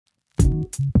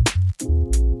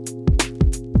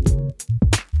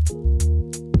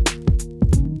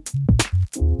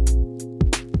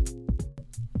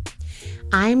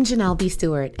I'm Janelle B.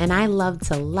 Stewart, and I love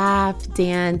to laugh,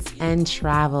 dance, and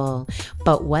travel.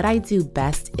 But what I do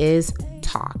best is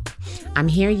talk. I'm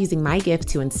here using my gift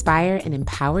to inspire and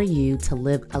empower you to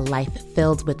live a life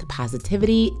filled with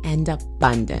positivity and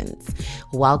abundance.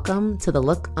 Welcome to the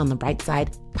Look on the Bright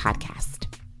Side podcast.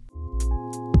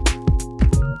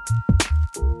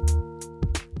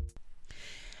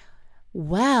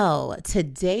 Well,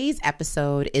 today's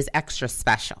episode is extra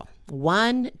special.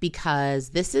 One, because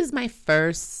this is my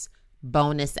first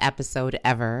bonus episode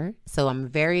ever. So I'm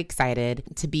very excited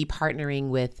to be partnering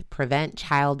with Prevent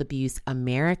Child Abuse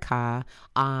America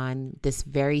on this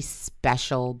very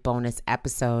special bonus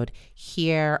episode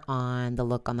here on the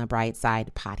Look on the Bright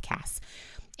Side podcast.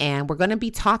 And we're going to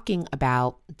be talking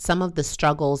about some of the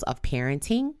struggles of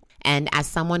parenting. And as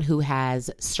someone who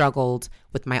has struggled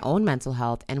with my own mental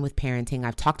health and with parenting,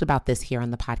 I've talked about this here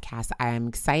on the podcast. I am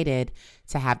excited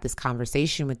to have this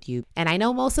conversation with you. And I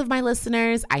know most of my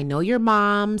listeners, I know your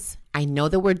moms. I know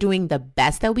that we're doing the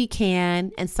best that we can.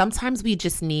 And sometimes we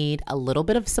just need a little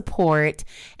bit of support.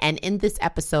 And in this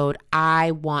episode,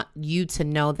 I want you to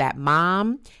know that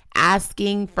mom,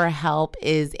 asking for help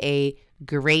is a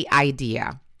great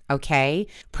idea. Okay?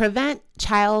 Prevent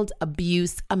Child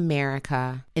Abuse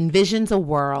America envisions a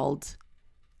world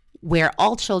where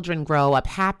all children grow up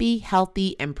happy,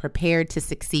 healthy, and prepared to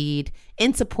succeed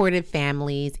in supportive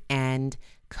families and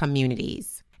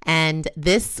communities. And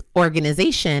this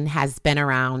organization has been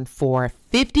around for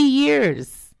 50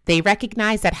 years. They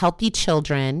recognize that healthy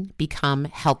children become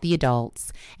healthy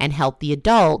adults, and healthy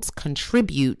adults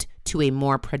contribute to a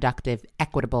more productive,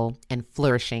 equitable, and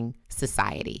flourishing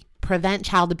society. Prevent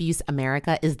Child Abuse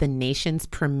America is the nation's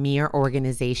premier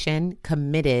organization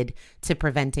committed to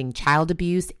preventing child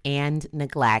abuse and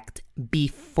neglect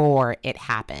before it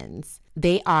happens.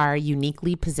 They are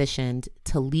uniquely positioned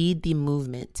to lead the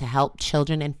movement to help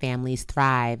children and families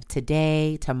thrive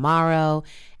today, tomorrow,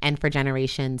 and for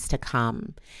generations to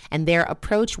come. And their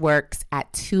approach works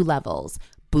at two levels: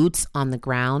 boots on the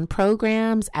ground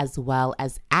programs, as well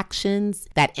as actions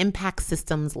that impact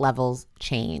systems levels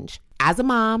change. As a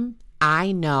mom,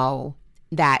 I know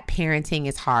that parenting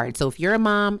is hard. So if you're a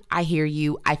mom, I hear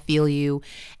you, I feel you,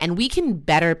 and we can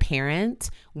better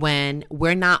parent when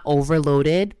we're not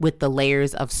overloaded with the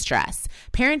layers of stress.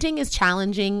 Parenting is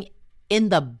challenging in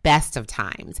the best of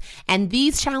times. And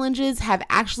these challenges have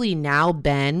actually now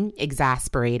been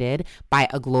exacerbated by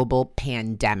a global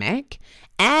pandemic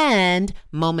and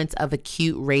moments of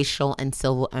acute racial and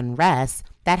civil unrest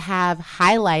that have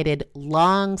highlighted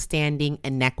long-standing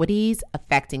inequities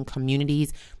affecting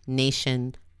communities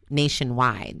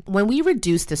nationwide. When we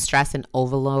reduce the stress and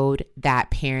overload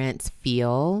that parents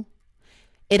feel,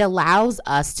 it allows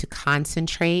us to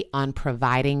concentrate on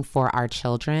providing for our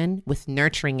children with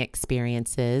nurturing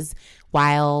experiences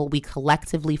while we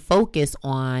collectively focus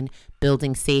on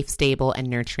building safe, stable, and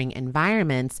nurturing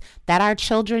environments that our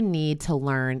children need to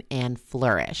learn and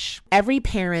flourish. Every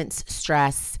parent's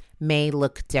stress may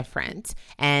look different,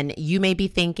 and you may be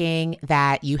thinking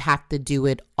that you have to do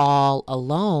it all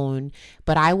alone,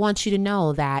 but I want you to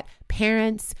know that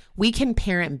parents, we can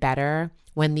parent better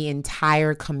when the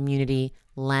entire community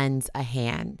lends a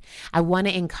hand. I want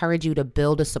to encourage you to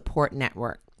build a support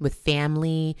network with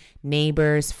family,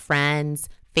 neighbors, friends,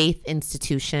 faith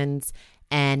institutions,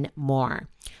 and more.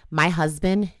 My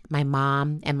husband, my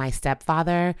mom, and my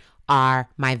stepfather are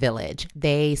my village.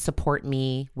 They support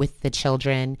me with the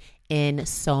children in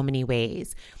so many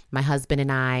ways. My husband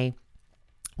and I,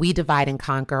 we divide and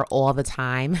conquer all the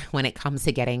time when it comes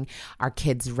to getting our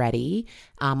kids ready.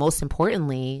 Most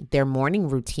importantly, their morning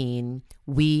routine.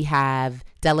 We have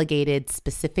delegated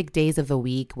specific days of the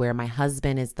week where my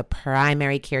husband is the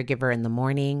primary caregiver in the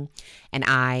morning, and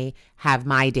I have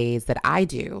my days that I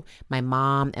do. My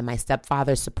mom and my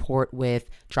stepfather support with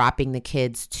dropping the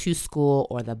kids to school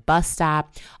or the bus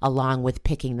stop, along with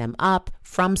picking them up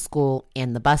from school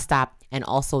and the bus stop, and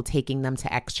also taking them to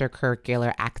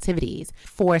extracurricular activities.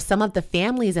 For some of the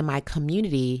families in my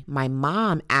community, my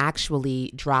mom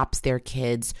actually drops their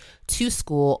kids to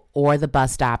school or the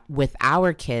bus stop with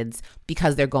our kids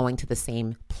because they're going to the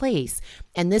same place.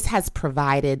 And this has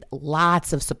provided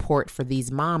lots of support for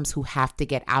these moms who have to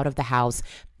get out of the house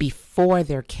before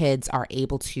their kids are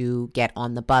able to get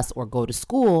on the bus or go to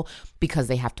school because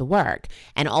they have to work.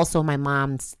 And also my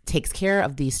mom takes care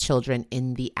of these children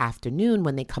in the afternoon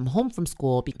when they come home from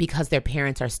school because their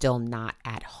parents are still not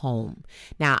at home.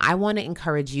 Now, I want to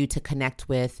encourage you to connect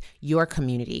with your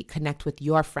community, connect with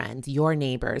your friends, your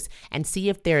neighbors, and see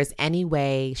if there's any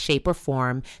way, shape, or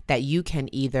form that you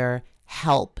can either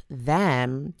help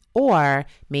them or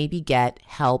maybe get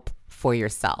help for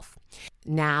yourself.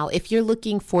 Now, if you're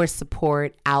looking for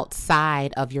support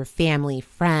outside of your family,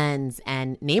 friends,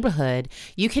 and neighborhood,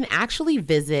 you can actually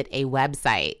visit a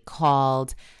website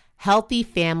called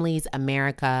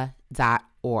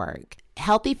healthyfamiliesamerica.org.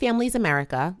 Healthy Families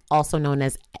America, also known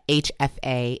as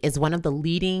HFA, is one of the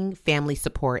leading family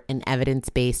support and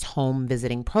evidence-based home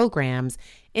visiting programs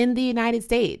in the United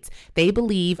States. They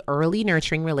believe early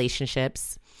nurturing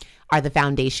relationships are the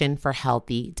foundation for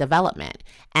healthy development.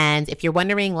 And if you're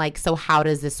wondering, so how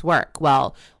does this work?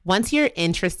 Well, once you're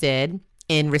interested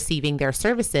in receiving their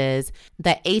services,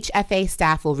 the HFA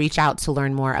staff will reach out to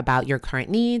learn more about your current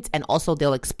needs, and also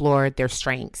they'll explore their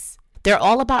strengths. They're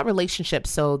all about relationships,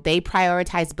 so they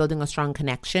prioritize building a strong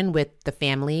connection with the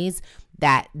families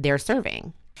that they're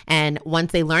serving. And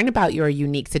once they learn about your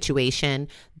unique situation,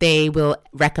 they will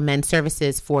recommend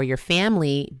services for your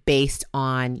family based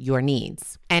on your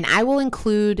needs. And I will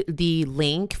include the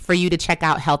link for you to check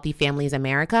out Healthy Families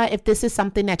America if this is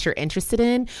something that you're interested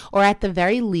in, or at the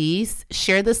very least,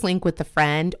 share this link with a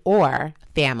friend or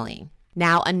family.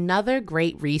 Now, another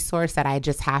great resource that I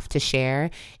just have to share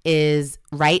is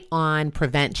right on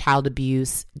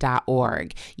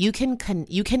preventchildabuse.org. You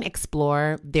can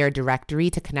explore their directory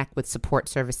to connect with support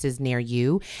services near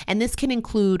you, and this can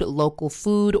include local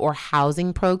food or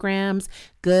housing programs,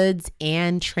 goods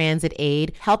and transit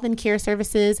aid, health and care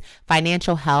services,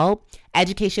 financial help,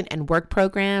 education and work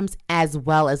programs, as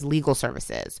well as legal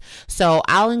services. So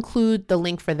I'll include the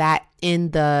link for that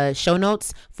in the show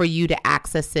notes for you to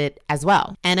access it as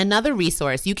well. And another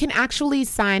resource, you can actually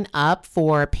sign up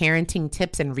for parenting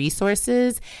tips and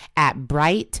resources at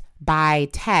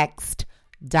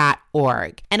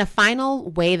brightbytext.org. And a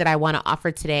final way that I want to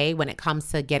offer today when it comes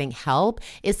to getting help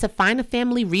is to find a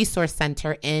family resource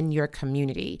center in your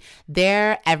community.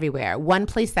 They're everywhere. One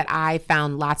place that I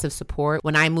found lots of support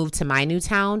when I moved to my new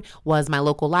town was my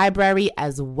local library,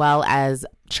 as well as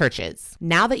churches.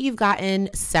 Now that you've gotten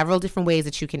several different ways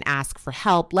that you can ask for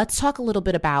help, let's talk a little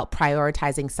bit about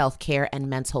prioritizing self-care and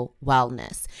mental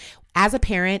wellness. As a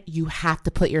parent, you have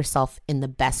to put yourself in the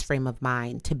best frame of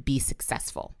mind to be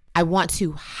successful. I want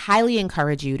to highly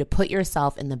encourage you to put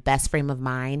yourself in the best frame of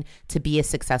mind to be a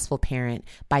successful parent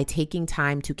by taking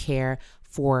time to care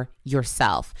for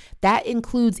yourself. That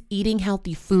includes eating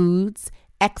healthy foods,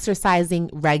 exercising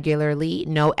regularly.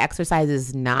 No, exercise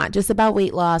is not just about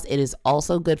weight loss. It is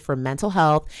also good for mental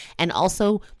health, and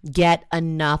also get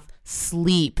enough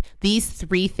sleep. These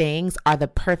three things are the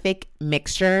perfect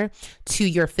mixture to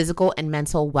your physical and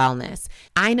mental wellness.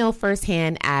 I know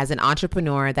firsthand as an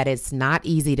entrepreneur that it's not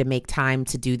easy to make time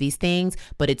to do these things,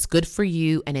 but it's good for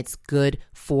you and it's good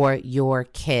for your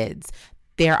kids.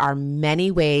 There are many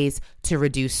ways to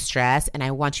reduce stress, and I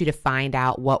want you to find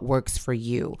out what works for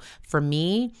you. For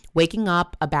me, waking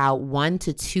up about 1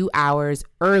 to 2 hours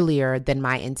earlier than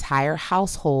my entire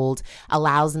household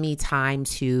allows me time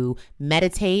to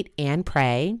meditate and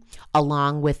pray,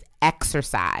 along with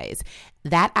exercise.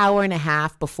 That hour and a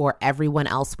half before everyone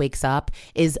else wakes up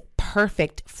is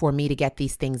perfect for me to get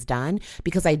these things done,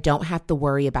 because I don't have to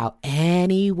worry about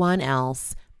anyone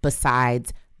else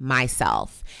besides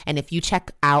myself. And if you check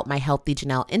out my Healthy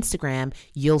Janelle Instagram,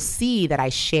 you'll see that I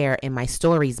share in my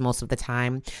stories most of the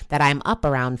time that I'm up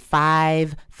around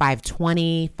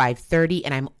 5:20, 5:30,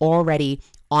 and I'm already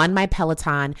on my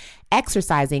Peloton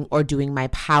exercising or doing my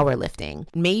powerlifting.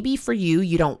 Maybe for you,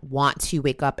 you don't want to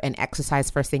wake up and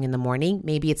exercise first thing in the morning.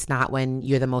 Maybe it's not when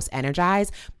you're the most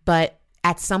energized, but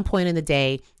at some point in the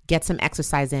day, get some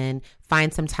exercise in,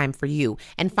 find some time for you.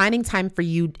 And finding time for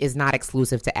you is not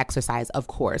exclusive to exercise, of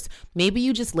course. Maybe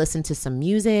you just listen to some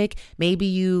music. Maybe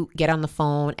you get on the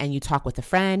phone and you talk with a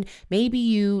friend. Maybe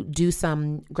you do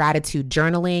some gratitude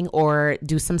journaling or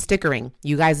do some stickering.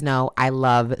 You guys know I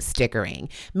love stickering.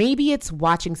 Maybe it's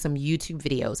watching some YouTube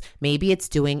videos. Maybe it's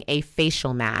doing a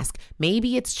facial mask.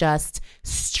 Maybe it's just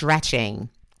stretching.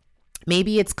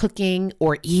 Maybe it's cooking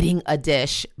or eating a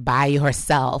dish by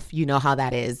yourself. You know how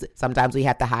that is. Sometimes we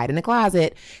have to hide in the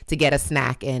closet to get a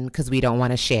snack in because we don't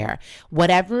want to share.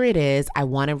 Whatever it is, I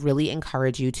want to really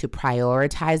encourage you to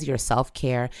prioritize your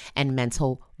self-care and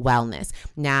mental wellness.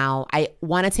 Now, I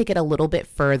want to take it a little bit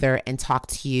further and talk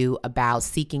to you about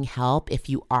seeking help if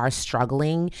you are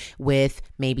struggling with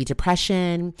maybe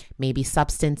depression, maybe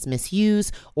substance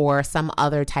misuse, or some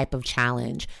other type of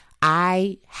challenge.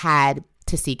 I had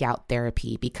to seek out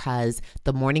therapy because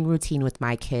the morning routine with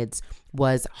my kids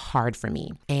was hard for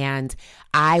me, and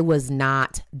I was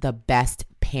not the best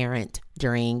parent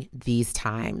during these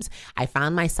times. I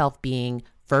found myself being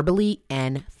verbally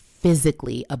and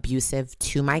physically abusive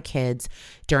to my kids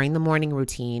during the morning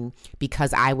routine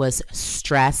because I was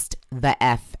stressed the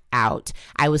F out.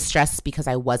 I was stressed because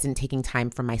I wasn't taking time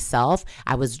for myself.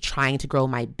 I was trying to grow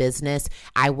my business.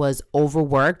 I was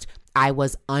overworked. I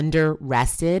was under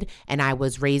rested, and I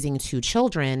was raising 2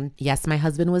 children. Yes, my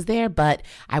husband was there, but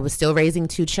I was still raising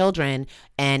 2 children,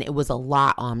 and it was a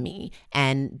lot on me.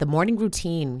 And the morning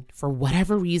routine, for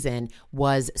whatever reason,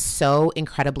 was so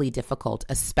incredibly difficult,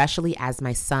 especially as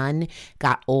my son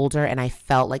got older and I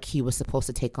felt like he was supposed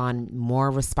to take on more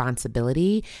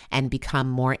responsibility and become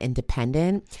more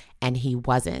independent, and he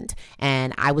wasn't.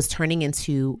 And I was turning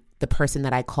into the person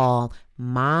that I call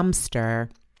momster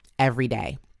every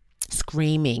day,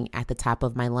 screaming at the top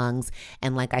of my lungs.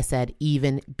 And like I said,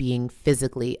 even being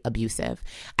physically abusive.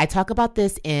 I talk about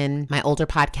this in my older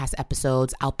podcast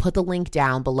episodes. I'll put the link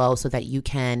down below so that you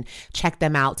can check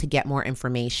them out to get more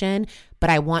information.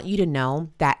 But I want you to know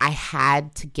that I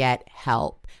had to get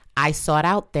help. I sought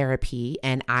out therapy,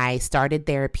 and I started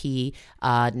therapy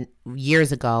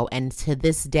years ago. And to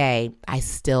this day, I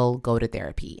still go to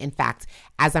therapy. In fact,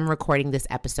 as I'm recording this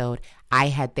episode, I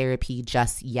had therapy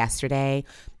just yesterday,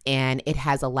 and it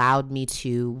has allowed me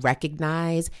to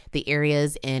recognize the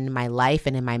areas in my life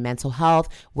and in my mental health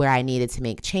where I needed to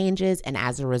make changes. And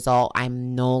as a result,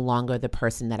 I'm no longer the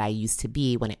person that I used to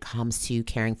be when it comes to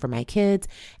caring for my kids,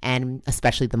 and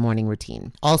especially the morning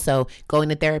routine. Also, going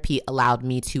to therapy allowed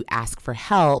me to ask for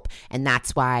help. And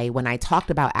that's why when I talked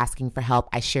about asking for help,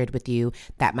 I shared with you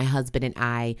that my husband and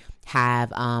I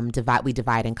have we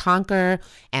divide and conquer.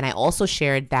 And I also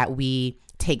shared that we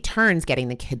take turns getting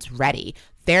the kids ready.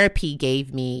 Therapy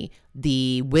gave me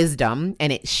the wisdom,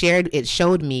 and it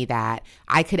showed me that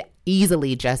I could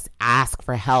easily just ask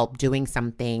for help doing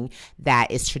something that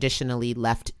is traditionally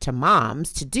left to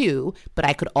moms to do, but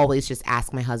I could always just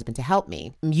ask my husband to help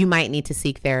me. You might need to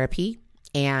seek therapy,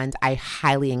 and I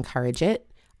highly encourage it.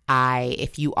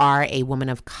 If you are a woman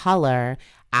of color,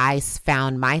 I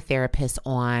found my therapist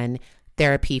on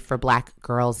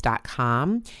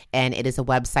therapyforblackgirls.com, and it is a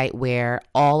website where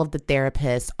all of the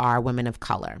therapists are women of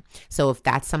color. So if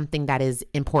that's something that is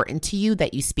important to you,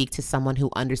 that you speak to someone who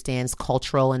understands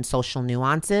cultural and social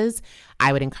nuances,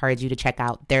 I would encourage you to check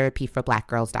out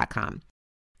therapyforblackgirls.com.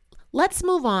 Let's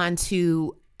move on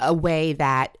to a way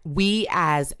that we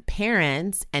as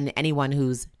parents, and anyone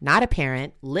who's not a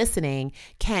parent listening,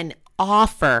 can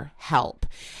offer help.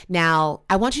 Now,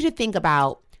 I want you to think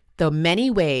about the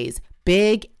many ways,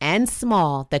 big and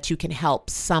small, that you can help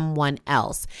someone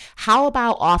else. How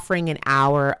about offering an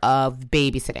hour of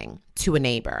babysitting to a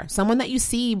neighbor, someone that you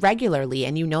see regularly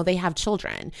and you know they have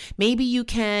children? Maybe you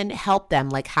can help them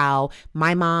like how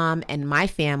my mom and my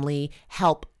family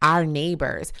help our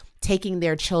neighbors, taking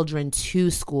their children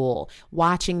to school,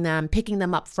 watching them, picking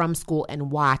them up from school and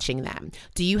watching them.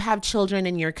 Do you have children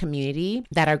in your community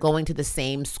that are going to the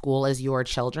same school as your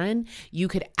children? You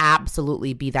could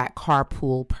absolutely be that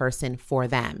carpool person for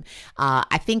them.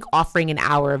 I think offering an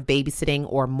hour of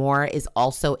babysitting or more is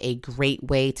also a great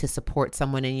way to support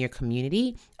someone in your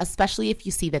community, especially if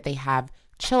you see that they have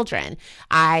children.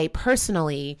 I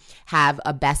personally have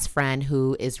a best friend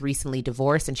who is recently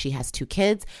divorced, and she has 2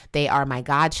 kids. They are my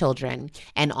godchildren.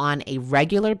 And on a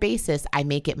regular basis, I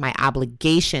make it my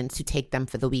obligation to take them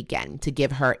for the weekend, to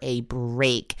give her a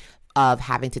break of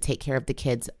having to take care of the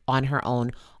kids on her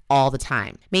own all the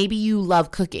time. Maybe you love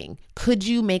cooking. Could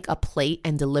you make a plate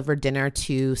and deliver dinner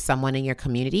to someone in your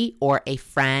community, or a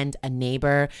friend, a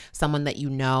neighbor, someone that you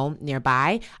know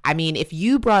nearby? I mean, if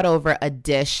you brought over a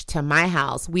dish to my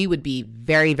house, we would be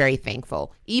very, very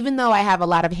thankful. Even though I have a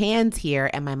lot of hands here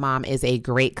and my mom is a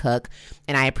great cook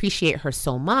and I appreciate her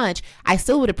so much, I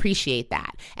still would appreciate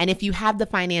that. And if you have the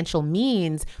financial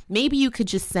means, maybe you could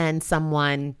just send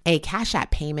someone a Cash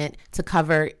App payment to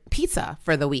cover pizza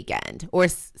for the weekend or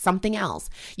something else.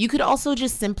 You could also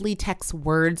just simply text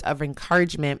words of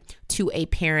encouragement to a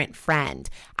parent friend.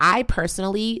 I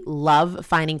personally love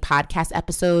finding podcast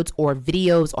episodes or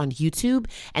videos on YouTube,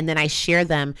 and then I share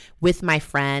them with my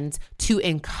friends to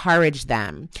encourage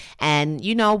them. And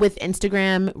you know, with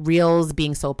Instagram Reels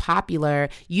being so popular,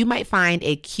 you might find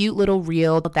a cute little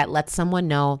reel that lets someone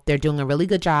know they're doing a really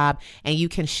good job, and you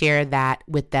can share that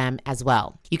with them as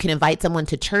well. You can invite someone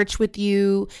to church with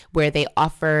you where they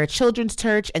offer children's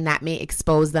church, and that may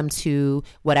expose them to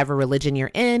whatever religion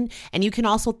you're in. And you can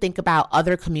also think about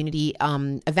other community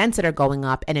events that are going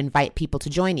up and invite people to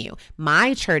join you.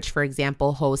 My church, for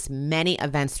example, hosts many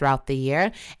events throughout the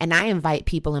year, and I invite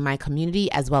people in my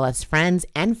community as well as friends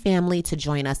and family to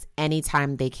join us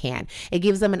anytime they can. It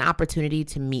gives them an opportunity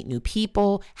to meet new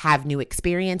people, have new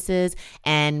experiences,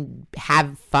 and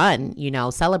have fun,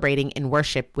 celebrating and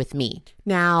worship with me.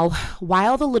 Now,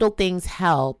 while the little things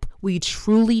help, we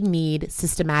truly need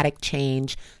systematic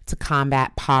change to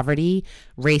combat poverty,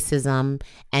 racism,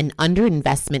 and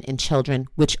underinvestment in children,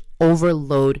 which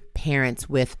overload parents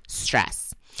with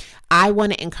stress. I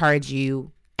want to encourage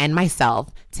you and myself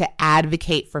to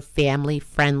advocate for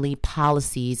family-friendly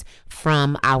policies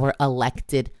from our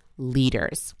elected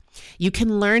leaders. You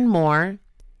can learn more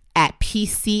at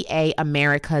PCA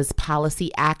America's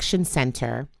Policy Action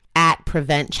Center at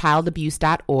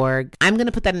preventchildabuse.org. I'm going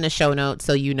to put that in the show notes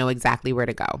so you know exactly where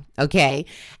to go. Okay.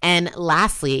 And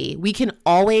lastly, we can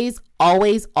always,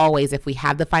 if we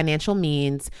have the financial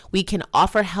means, we can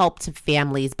offer help to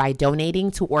families by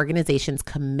donating to organizations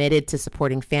committed to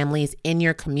supporting families in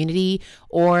your community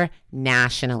or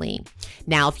nationally.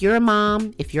 Now, if you're a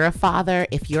mom, if you're a father,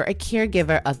 if you're a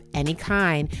caregiver of any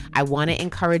kind, I want to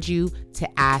encourage you to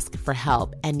ask for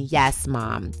help. And yes,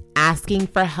 mom, asking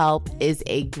for help is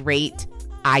a great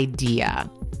idea.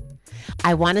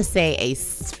 I want to say a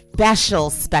special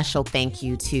thank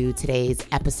you to today's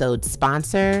episode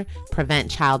sponsor, Prevent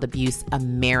Child Abuse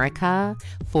America,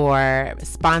 for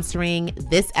sponsoring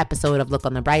this episode of Look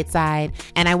on the Bright Side.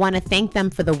 And I want to thank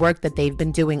them for the work that they've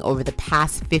been doing over the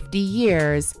past 50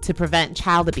 years to prevent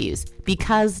child abuse,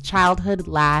 because childhood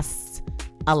lasts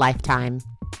a lifetime.